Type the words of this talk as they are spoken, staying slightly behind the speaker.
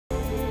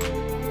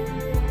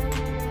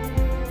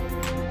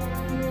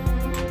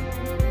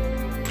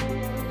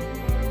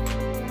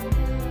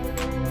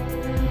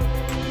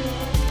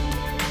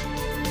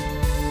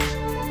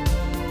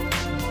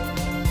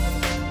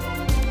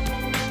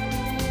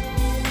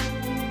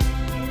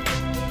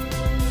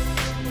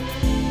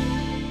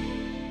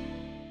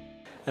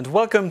And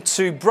welcome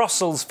to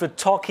Brussels for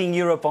Talking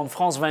Europe on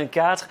France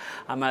 24.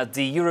 I'm at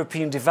the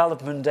European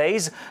Development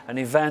Days, an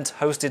event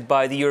hosted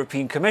by the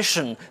European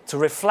Commission to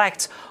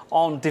reflect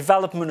on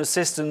development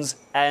assistance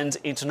and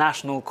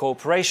international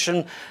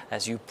cooperation.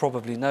 As you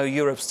probably know,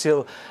 Europe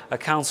still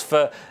accounts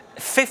for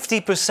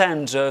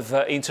 50% of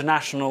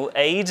international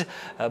aid,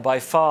 by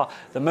far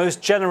the most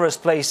generous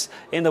place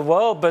in the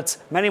world, but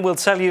many will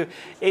tell you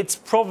it's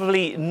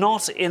probably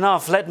not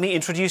enough. Let me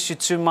introduce you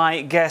to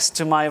my guest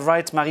to my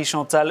right,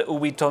 Marie-Chantal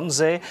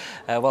Ouitonze.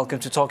 Welcome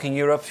to Talking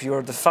Europe.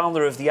 You're the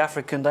founder of the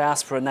African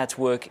Diaspora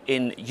Network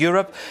in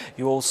Europe.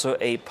 You're also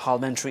a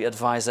parliamentary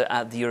advisor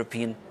at the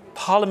European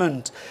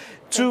Parliament.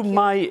 To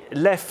my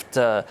left,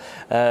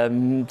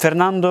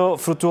 Fernando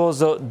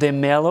Frutuoso de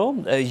Melo.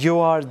 You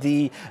are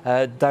the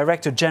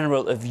Director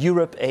General of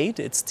Europe Aid.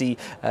 It's the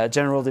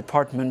General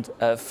Department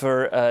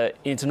for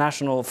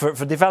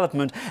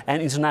Development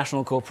and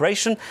International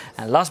Cooperation.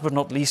 And last but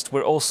not least,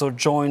 we're also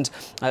joined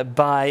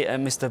by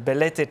Mr.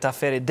 Belete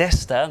Tafere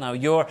Desta. Now,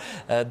 you're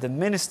the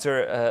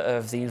Minister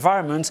of the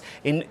Environment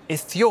in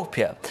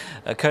Ethiopia,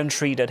 a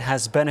country that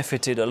has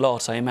benefited a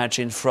lot, I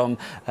imagine, from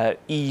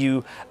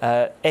EU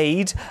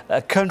aid.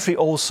 A country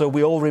also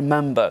we all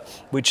remember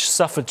which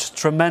suffered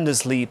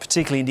tremendously,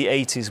 particularly in the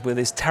 80s, with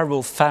this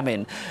terrible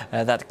famine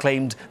that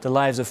claimed the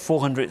lives of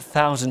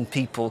 400,000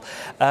 people.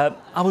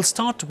 I will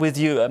start with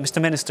you,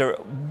 Mr. Minister.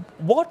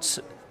 What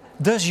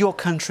does your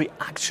country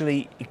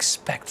actually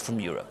expect from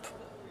Europe?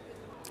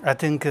 I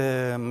think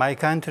my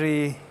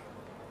country,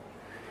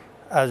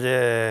 as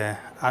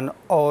an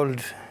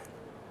old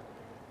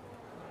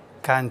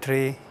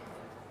country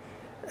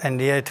and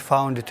yet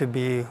found to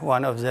be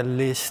one of the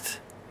least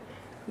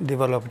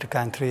developed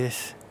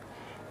countries,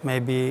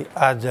 maybe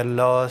at the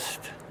lowest,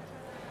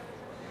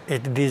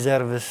 it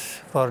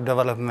deserves for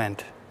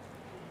development.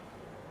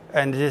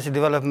 And this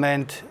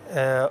development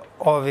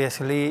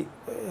obviously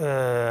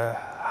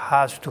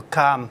has to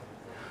come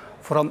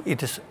from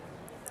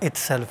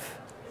itself.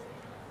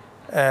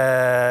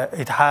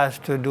 It has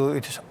to do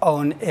its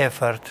own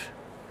effort.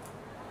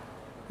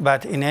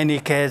 But in any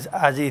case,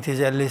 as it is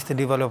a least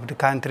developed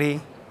country,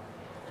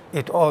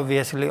 it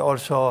obviously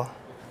also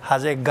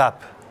has a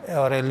gap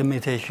or a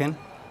limitation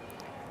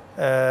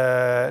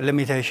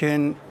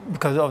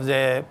because of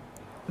the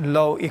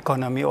low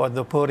economy or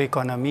the poor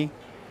economy.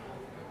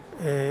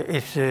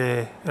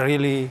 It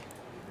really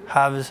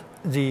has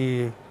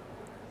the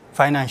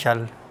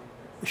financial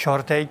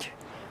shortage,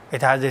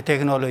 it has the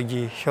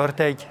technology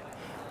shortage,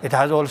 it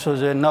has also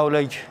the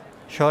knowledge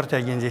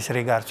shortage in this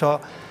regard.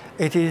 So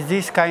it is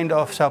this kind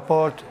of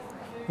support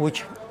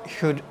which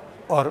should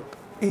or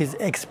is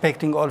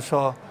expecting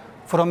also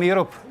from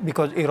Europe,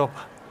 because Europe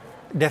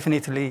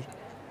definitely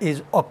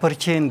is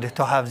opportuned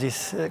to have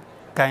this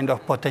kind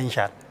of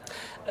potential.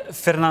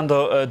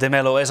 Fernando de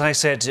Melo, as I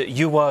said,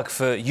 you work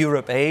for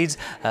Europe Aid,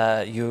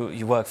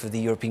 you work for the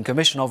European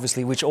Commission,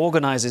 obviously, which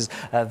organises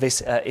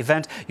this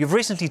event. You've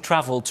recently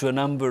travelled to a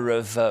number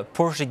of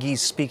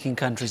Portuguese-speaking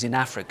countries in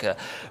Africa.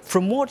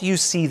 From what you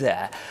see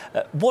there,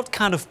 what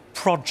kind of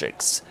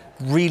projects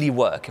really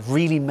work,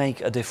 really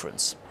make a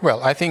difference?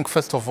 Well, I think,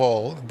 first of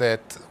all,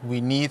 that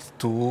we need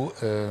to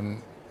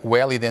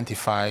well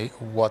identify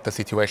what the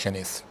situation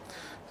is.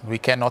 We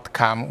cannot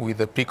come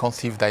with a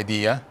preconceived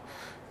idea,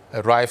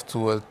 arrive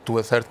to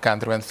a third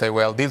country and say,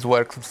 well, this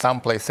works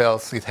someplace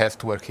else, it has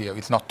to work here.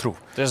 It's not true.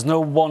 There's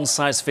no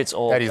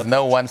one-size-fits-all. There is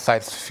no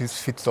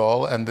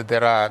one-size-fits-all, and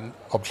there are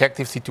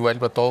objective situations,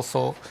 but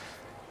also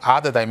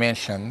other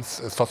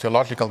dimensions,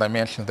 sociological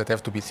dimensions that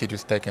have to be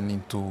seriously taken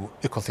into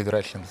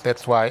consideration.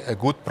 That's why a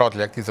good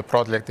project is a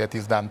project that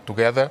is done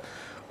together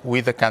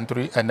with the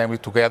country and then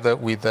together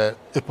with the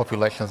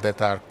populations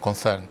that are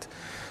concerned.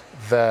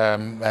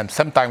 And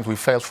sometimes we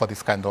fail for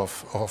this kind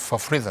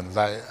of reasons.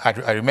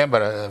 I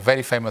remember a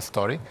very famous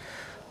story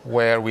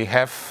where we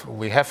have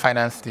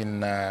financed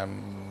in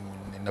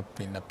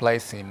a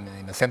place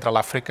in Central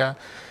Africa.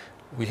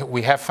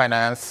 We have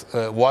financed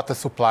water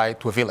supply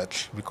to a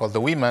village because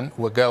the women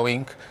were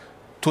going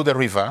to the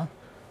river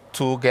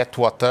to get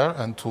water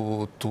and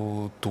to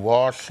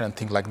wash and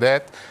things like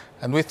that.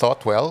 And we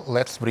thought, well,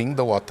 let's bring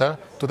the water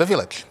to the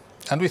village.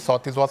 And we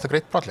thought this was a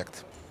great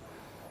project.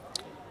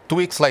 2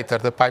 weeks later,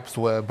 the pipes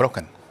were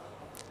broken.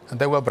 And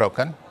they were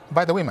broken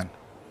by the women.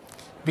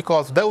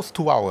 Because those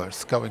 2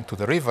 hours going to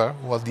the river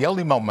was the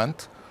only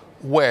moment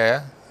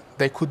where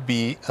they could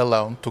be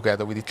alone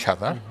together with each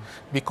other.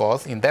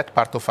 Because in that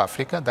part of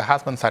Africa, the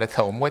husbands are at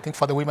home waiting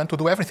for the women to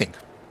do everything.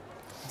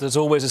 There's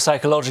always a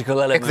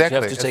psychological element you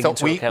have to take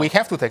into account. We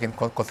have to take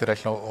into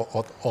consideration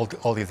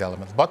all these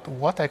elements. But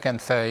what I can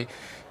say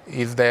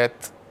is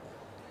that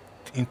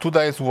in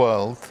today's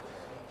world,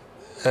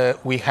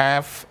 we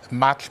have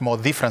much more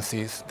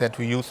differences than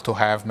we used to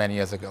have many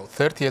years ago.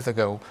 30 years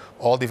ago,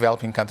 all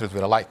developing countries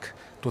were alike.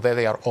 Today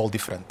they are all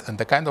different. And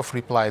the kind of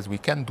replies we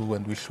can do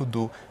and we should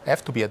do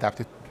have to be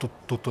adapted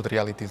to the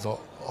realities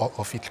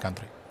of each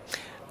country.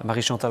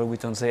 Marie-Chantal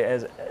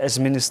Ouitonze, as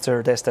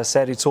Minister Desta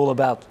said, it's all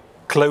about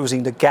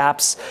closing the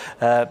gaps.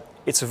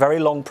 It's a very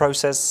long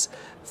process,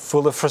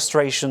 full of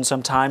frustration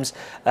sometimes.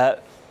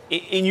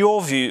 In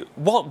your view,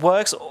 what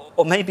works,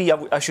 or maybe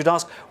I should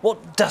ask,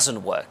 what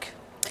doesn't work?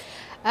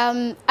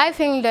 I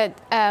think that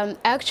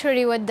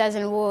actually what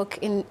doesn't work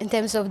in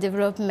terms of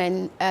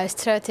development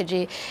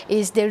strategy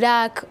is the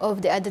lack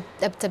of the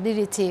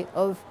adaptability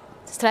of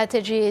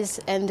strategies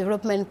and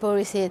development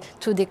policy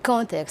to the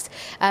context.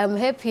 I'm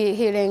happy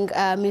hearing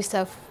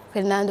Mr.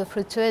 Fernando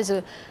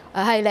Frutuoso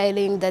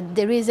highlighting that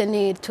there is a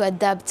need to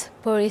adapt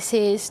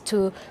policies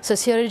to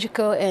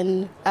sociological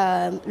and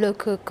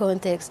local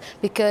context,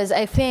 because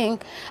I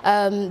think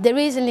there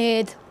is a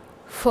need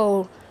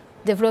for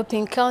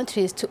developing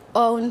countries to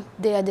own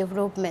their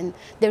development.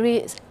 There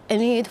is a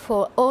need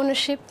for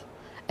ownership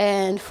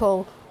and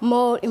for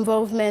more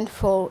involvement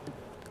for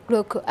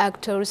local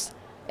actors,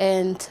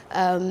 and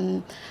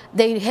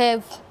they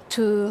have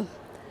to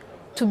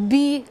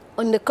be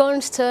on the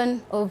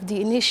cornerstone of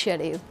the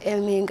initiative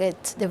aiming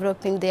at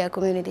developing their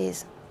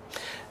communities.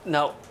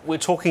 Now, we're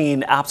talking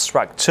in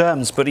abstract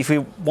terms, but if we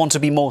want to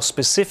be more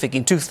specific,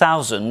 in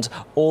 2000,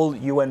 all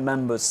UN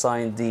members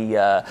signed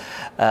the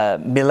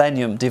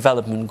Millennium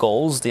Development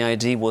Goals. The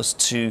idea was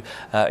to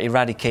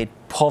eradicate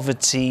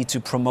poverty, to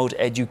promote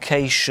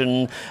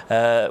education,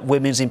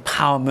 women's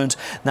empowerment.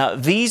 Now,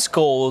 these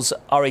goals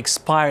are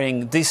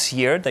expiring this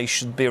year. They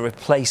should be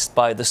replaced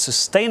by the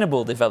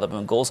Sustainable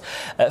Development Goals.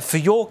 For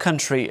your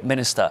country,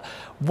 Minister,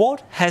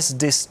 what has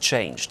this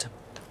changed?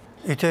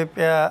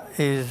 Ethiopia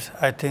is,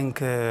 I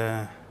think,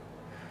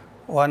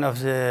 one of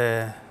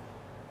the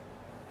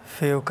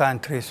few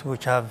countries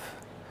which have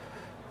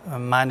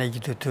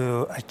managed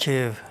to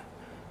achieve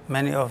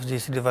many of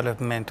these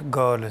development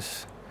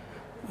goals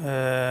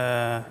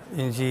in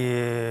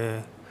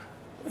the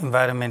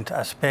environment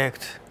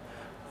aspect,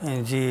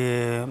 in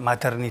the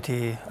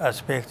maternity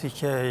aspect,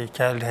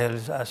 child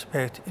health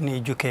aspect, in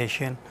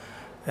education,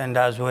 and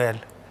as well.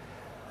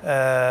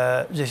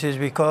 This is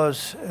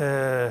because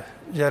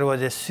there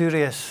was a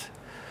serious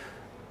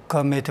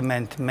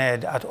commitment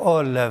made at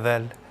all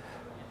levels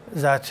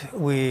that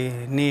we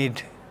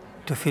need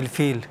to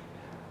fulfill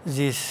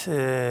these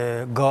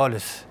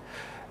goals.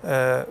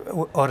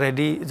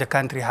 Already the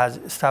country has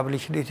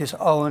established its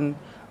own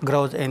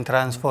growth and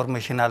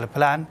transformational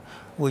plan,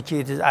 which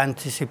it is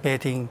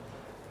anticipating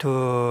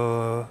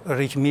to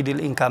reach middle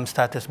income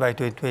status by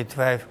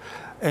 2025,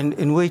 and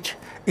in which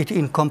it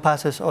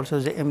encompasses also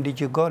the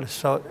MDG goals.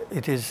 So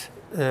it is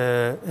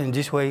in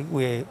this way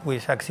we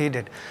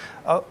succeeded.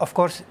 Of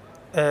course,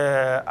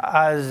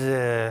 as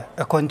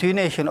a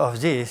continuation of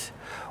this,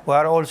 we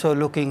are also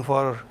looking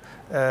for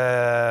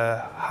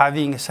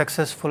having a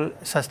successful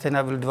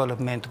sustainable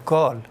development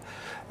goal.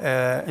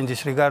 In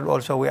this regard,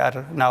 also we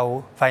are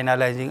now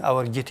finalizing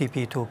our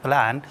GTP2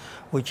 plan,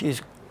 which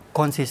is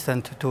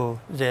consistent to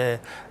the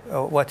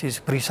what is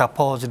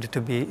presupposed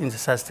to be in the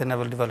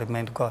Sustainable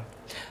Development Goal.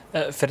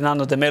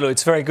 Fernando de Melo,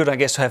 it's very good, I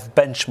guess, to have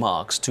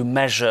benchmarks to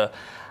measure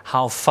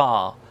how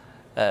far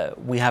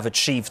we have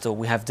achieved or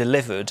we have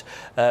delivered.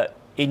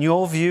 In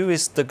your view,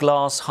 is the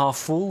glass half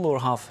full or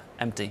half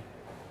empty?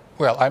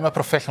 Well, I'm a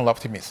professional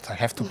optimist. I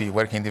have to be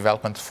working in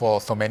development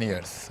for so many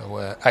years.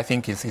 So I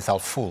think it's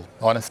half full,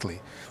 honestly.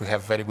 We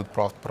have very good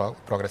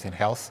progress in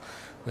health.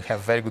 We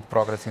have very good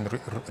progress in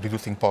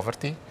reducing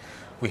poverty.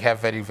 We have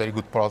very, very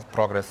good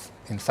progress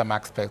in some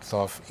aspects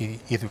of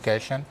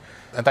education.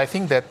 And I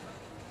think that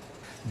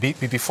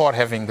before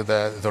having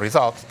the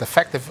result, the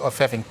fact of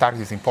having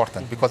targets is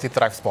important because it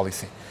drives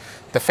policy.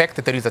 The fact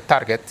that there is a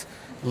target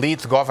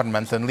leads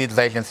governments and leads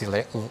agencies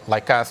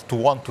like us to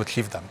want to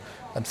achieve them.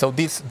 And so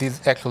this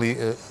actually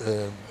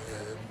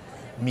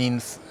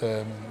means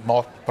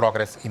more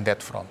progress in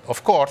that front.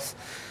 Of course,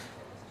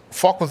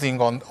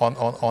 focusing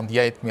on the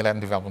 8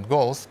 Millennium Development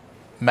Goals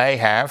may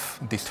have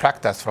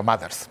distract us from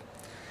others.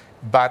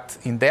 But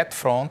in that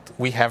front,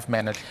 we have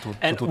managed to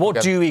And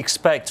what do you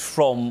expect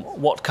from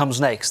what comes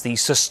next, the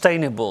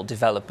Sustainable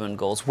Development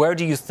Goals? Where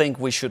do you think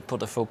we should put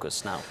the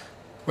focus now?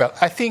 Well,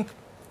 I think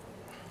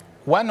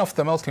one of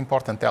the most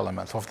important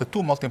elements, of the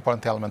two most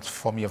important elements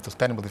for me of the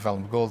Sustainable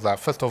Development Goals are,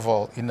 first of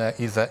all,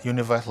 is a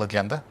universal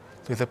agenda.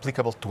 So it's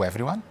applicable to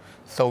everyone.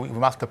 So we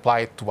must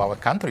apply it to our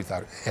countries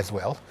as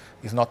well.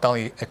 It's not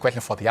only a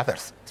question for the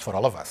others, it's for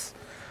all of us.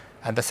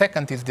 And the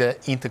second is the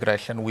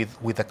integration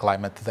with the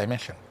climate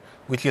dimension,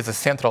 which is a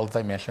central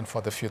dimension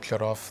for the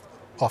future of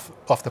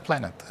the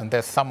planet. And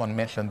as someone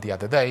mentioned the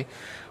other day,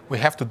 we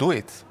have to do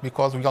it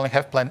because we only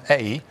have plan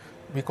A,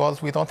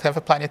 because we don't have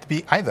a planet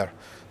B either.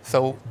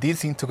 So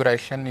this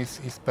integration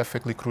is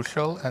perfectly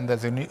crucial, and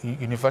as a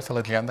universal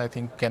agenda, I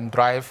think can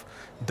drive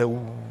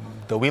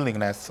the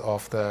willingness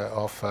of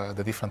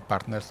the different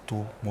partners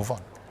to move on.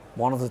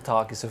 One of the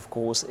targets, of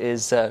course,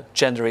 is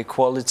gender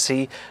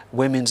equality,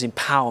 women's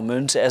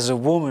empowerment. As a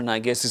woman, I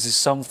guess this is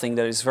something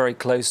that is very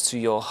close to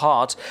your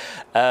heart.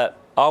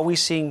 Are we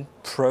seeing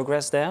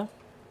progress there?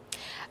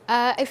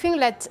 I think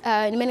that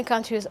in many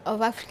countries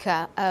of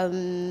Africa,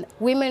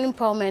 women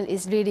empowerment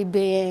is really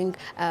being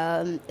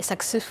a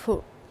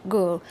successful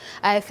goal.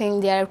 I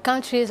think there are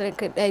countries like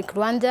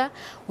Rwanda,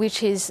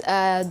 which is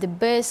the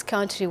best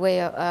country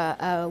where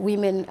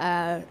women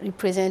are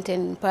represented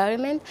in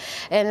parliament.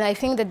 And I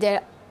think that there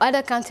are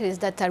other countries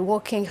that are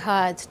working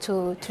hard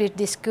to treat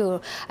this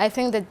goal. I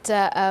think that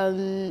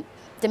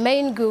the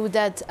main goals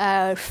that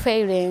are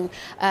failing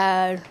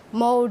are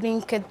more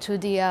linked to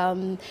the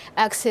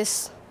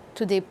access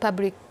to the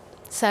public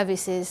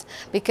services,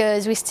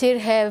 because we still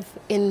have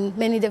in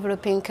many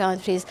developing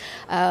countries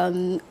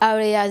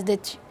areas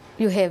that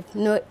you have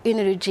no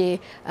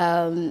energy,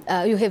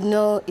 you have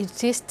no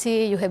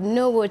electricity, you have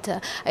no water.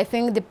 I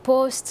think the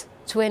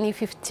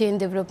post-2015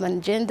 development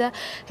agenda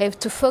have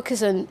to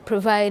focus on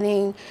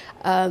providing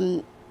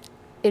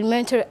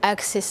elementary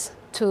access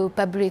to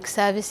public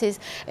services,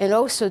 and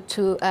also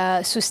to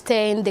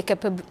sustain the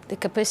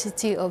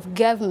capacity of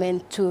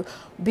government to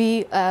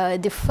be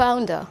the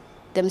founder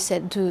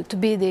themselves, to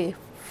be the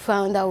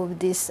founder of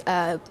these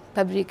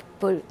public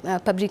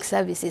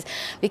services.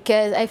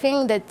 Because I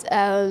think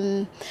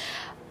that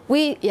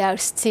we are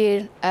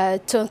still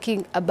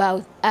talking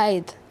about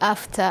aid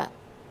after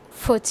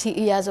 40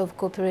 years of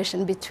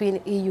cooperation between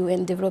EU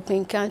and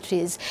developing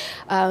countries.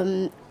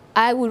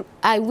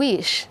 I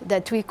wish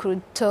that we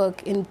could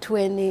talk in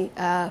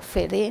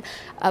 2030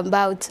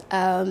 about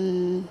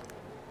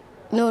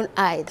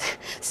non-aid.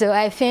 So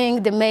I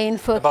think the main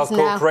focus about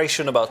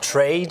cooperation, about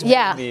trade,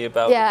 yeah, maybe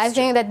about I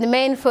think that the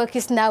main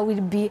focus now will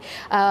be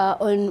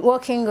on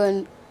working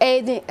on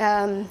aid,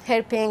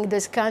 helping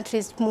those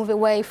countries move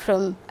away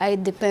from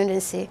aid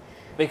dependency.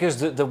 Because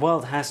the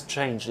world has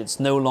changed. It's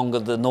no longer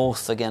the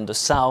North against the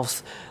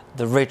South,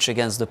 the rich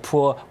against the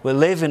poor. We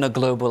live in a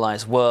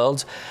globalized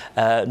world.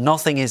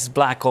 Nothing is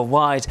black or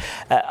white.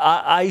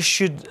 I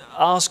should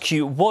ask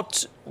you,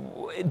 what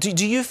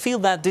do you feel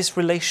that this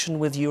relation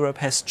with Europe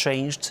has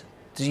changed?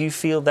 Do you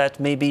feel that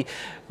maybe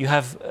you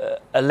have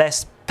a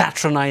less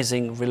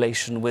patronizing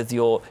relation with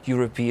your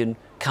European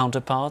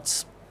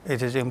counterparts?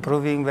 It is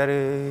improving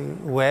very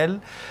well.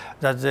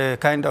 That's the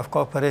kind of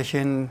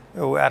cooperation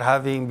we are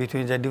having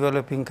between the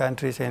developing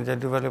countries and the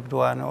developed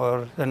one,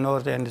 or the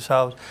North and the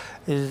South,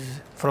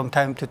 is from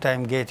time to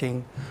time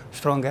getting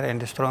stronger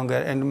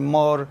and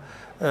more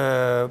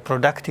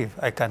productive,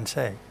 I can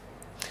say.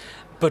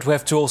 But we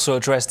have to also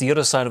address the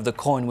other side of the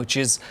coin, which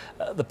is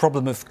the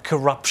problem of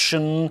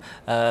corruption,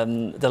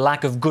 the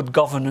lack of good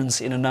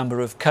governance in a number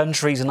of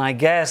countries. And I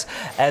guess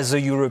as a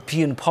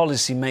European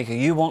policymaker,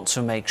 you want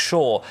to make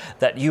sure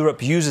that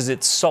Europe uses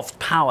its soft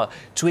power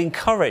to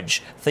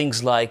encourage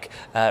things like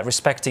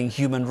respecting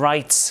human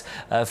rights,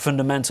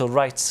 fundamental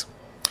rights.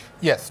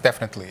 Yes,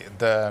 definitely.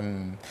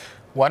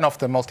 One of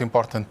the most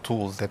important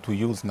tools that we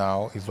use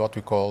now is what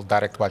we call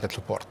direct budget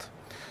support.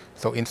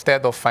 So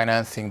instead of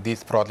financing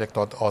this project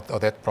or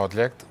that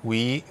project,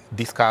 we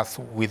discuss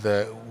with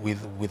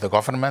the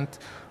government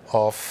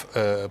of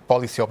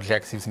policy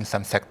objectives in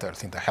some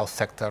sectors, in the health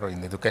sector or in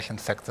the education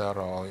sector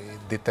or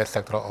the test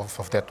sector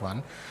of that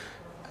one.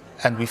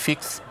 And we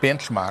fix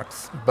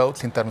benchmarks,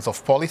 both in terms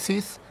of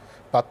policies,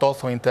 but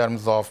also in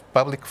terms of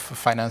public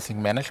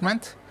financing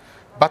management,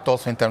 but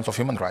also in terms of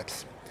human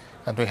rights.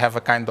 And we have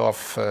a kind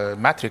of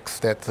matrix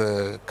that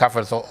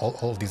covers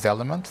all these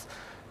elements.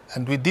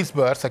 And we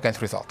disburse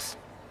against results.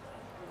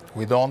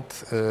 We don't,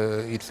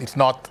 it's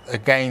not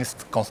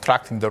against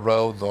constructing the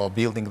road or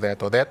building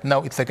that or that.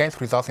 No, it's against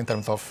results in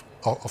terms of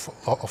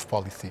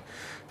policy.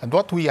 And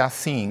what we are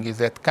seeing is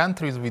that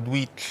countries with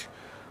which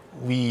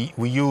we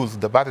use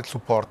the budget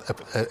support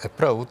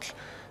approach,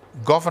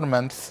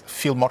 governments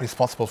feel more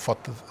responsible for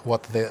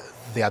what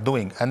they are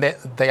doing. And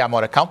they are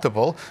more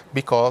accountable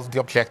because the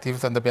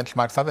objectives and the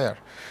benchmarks are there.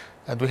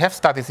 And we have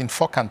studies in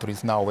 4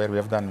 countries now where we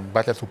have done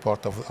budget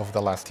support of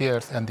the last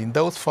years. And in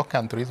those 4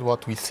 countries,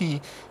 what we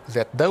see is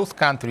that those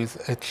countries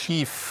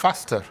achieve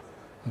faster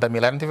the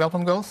Millennium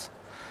Development Goals,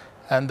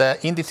 and the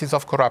indices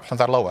of corruption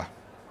are lower.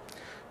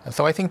 And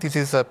so I think this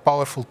is a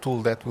powerful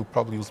tool that we'll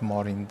probably use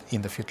more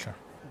in the future.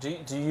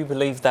 Do you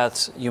believe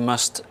that you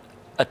must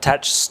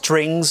attach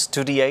strings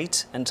to the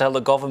aid and tell the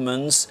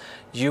governments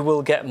you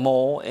will get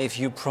more if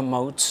you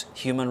promote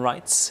human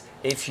rights,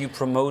 if you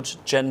promote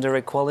gender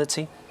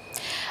equality?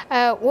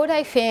 What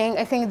I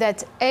think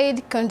that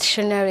aid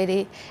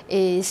conditionality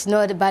is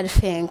not a bad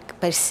thing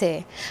per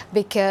se,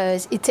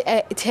 because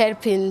it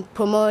helps in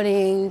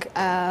promoting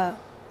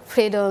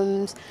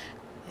freedoms,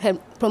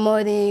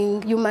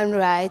 promoting human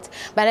rights.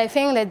 But I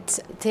think that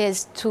it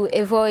has to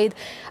avoid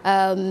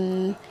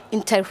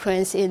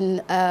interference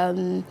in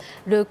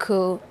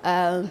local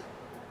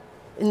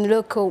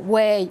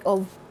way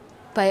of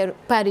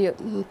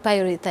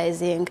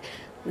prioritizing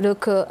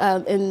local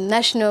and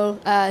national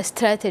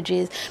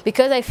strategies,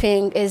 because I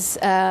think, as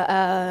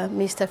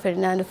Mr.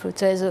 Fernando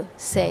Frutuoso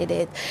said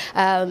it,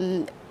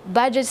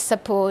 budget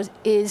support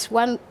is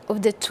one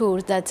of the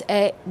tools that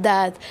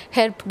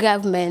help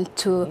government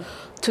to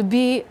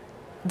be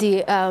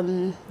the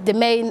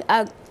main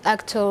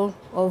actor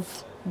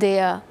of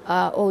their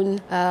own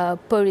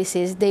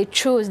policies. They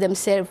choose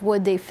themselves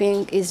what they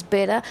think is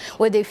better,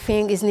 what they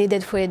think is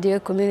needed for their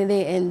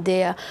community and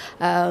their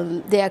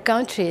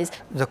countries.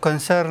 The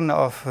concern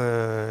of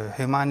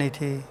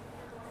humanity,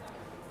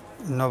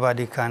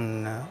 nobody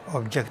can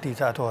object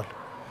it at all.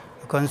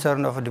 The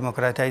concern of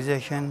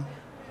democratization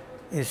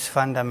is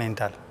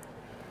fundamental.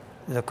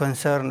 the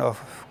concern of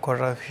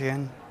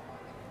corruption,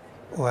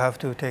 we have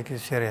to take it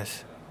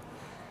serious.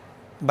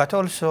 But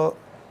also,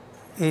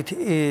 it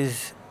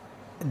is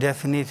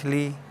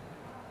definitely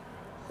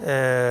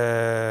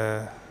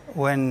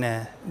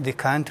when the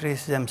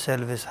countries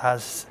themselves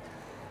has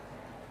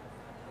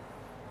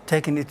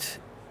taken it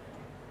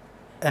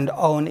and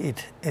own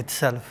it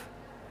itself,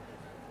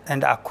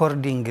 and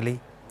accordingly,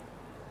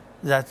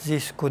 that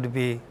this could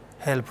be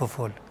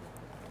helpful.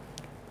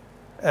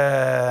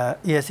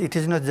 Yes, it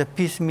is not the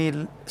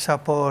piecemeal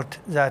support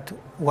that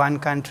one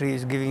country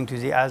is giving to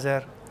the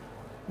other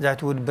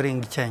that would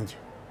bring change.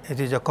 It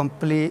is a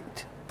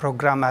complete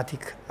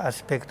programmatic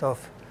aspect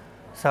of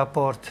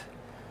support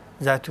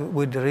that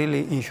would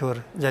really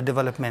ensure the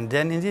development.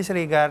 Then in this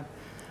regard,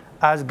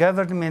 as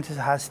government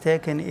has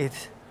taken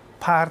its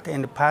part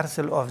and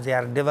parcel of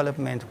their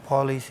development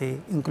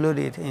policy,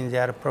 included in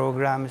their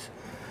programs,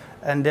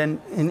 and then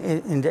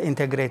in the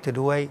integrated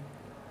way,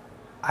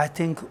 I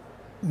think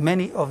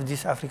many of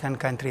these African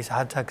countries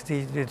had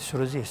succeeded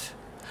through this.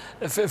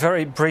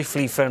 Very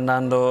briefly,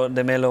 Fernando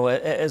de Melo,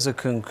 as a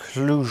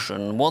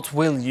conclusion, what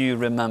will you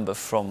remember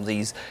from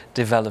these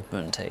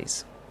development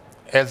days?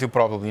 As you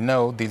probably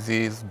know, this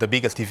is the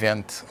biggest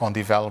event on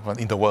development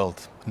in the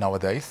world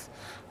nowadays.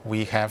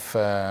 We have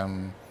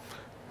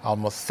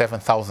almost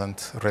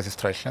 7,000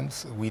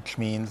 registrations, which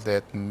means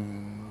that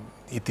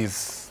it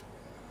is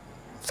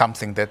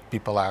something that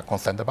people are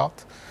concerned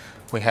about.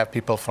 We have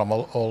people from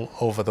all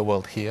over the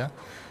world here,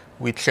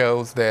 which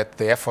shows that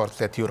the efforts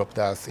that Europe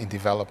does in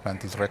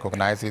development is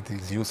recognized, it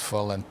is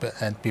useful,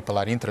 and people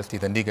are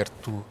interested and eager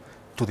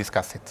to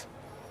discuss it.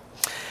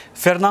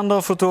 Fernando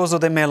Frutuoso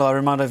de Melo, I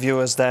remind our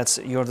viewers that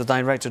you're the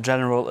Director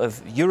General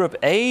of Europe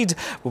Aid.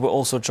 We were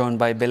also joined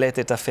by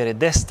Belete Tafere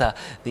Desta,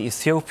 the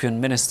Ethiopian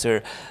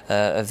Minister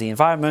of the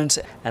Environment.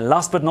 And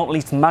last but not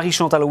least,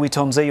 Marie-Chantal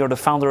Ouitomze, you're the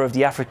founder of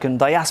the African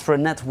Diaspora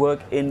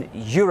Network in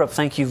Europe.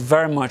 Thank you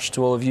very much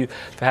to all of you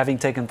for having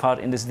taken part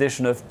in this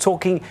edition of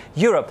Talking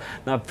Europe.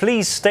 Now,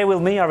 please stay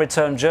with me. I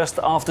return just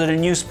after the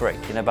news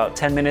break in about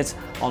 10 minutes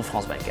on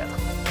France 24.